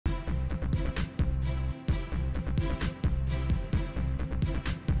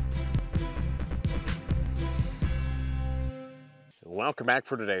welcome back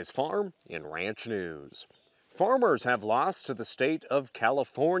for today's Farm and Ranch News. Farmers have lost to the state of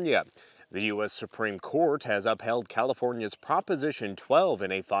California. The U.S. Supreme Court has upheld California's Proposition 12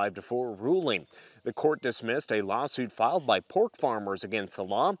 in a 5-4 ruling. The court dismissed a lawsuit filed by pork farmers against the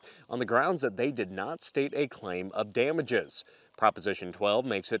law on the grounds that they did not state a claim of damages. Proposition 12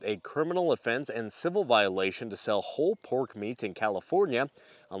 makes it a criminal offense and civil violation to sell whole pork meat in California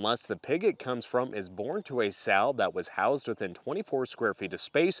unless the pig it comes from is born to a sow that was housed within 24 square feet of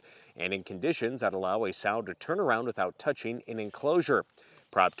space and in conditions that allow a sow to turn around without touching an enclosure.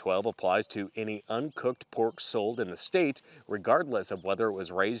 Prop 12 applies to any uncooked pork sold in the state, regardless of whether it was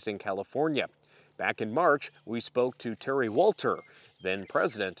raised in California. Back in March, we spoke to Terry Walter, then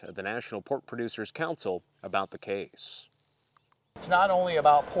president of the National Pork Producers Council, about the case. It's not only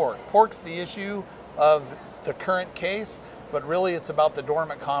about pork. Pork's the issue of the current case, but really it's about the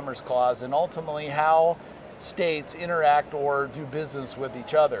Dormant Commerce Clause and ultimately how states interact or do business with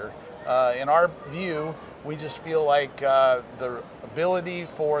each other. In our view, we just feel like the ability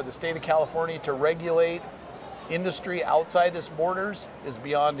for the state of California to regulate industry outside its borders is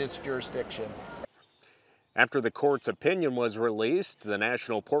beyond its jurisdiction. After the court's opinion was released, the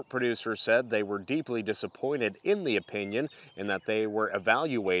national pork producers said they were deeply disappointed in the opinion and that they were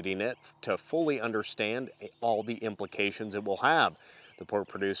evaluating it to fully understand all the implications it will have. The pork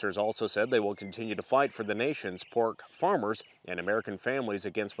producers also said they will continue to fight for the nation's pork farmers and American families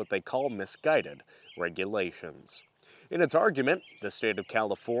against what they call misguided regulations. In its argument, the state of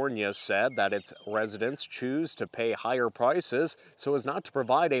California said that its residents choose to pay higher prices so as not to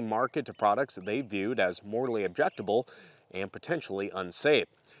provide a market to products that they viewed as morally objectionable and potentially unsafe.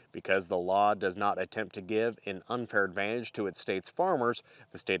 Because the law does not attempt to give an unfair advantage to its state's farmers,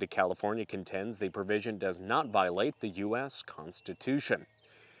 the state of California contends the provision does not violate the U.S. Constitution.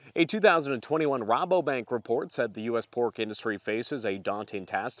 A 2021 Rabobank report said the U.S. pork industry faces a daunting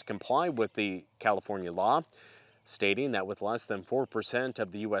task to comply with the California law, stating that with less than 4%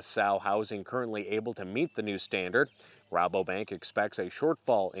 of the U.S. sow housing currently able to meet the new standard, Rabobank expects a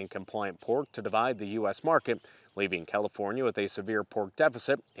shortfall in compliant pork to divide the U.S. market, leaving California with a severe pork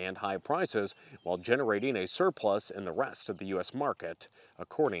deficit and high prices while generating a surplus in the rest of the U.S. market,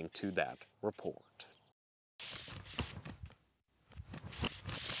 according to that report.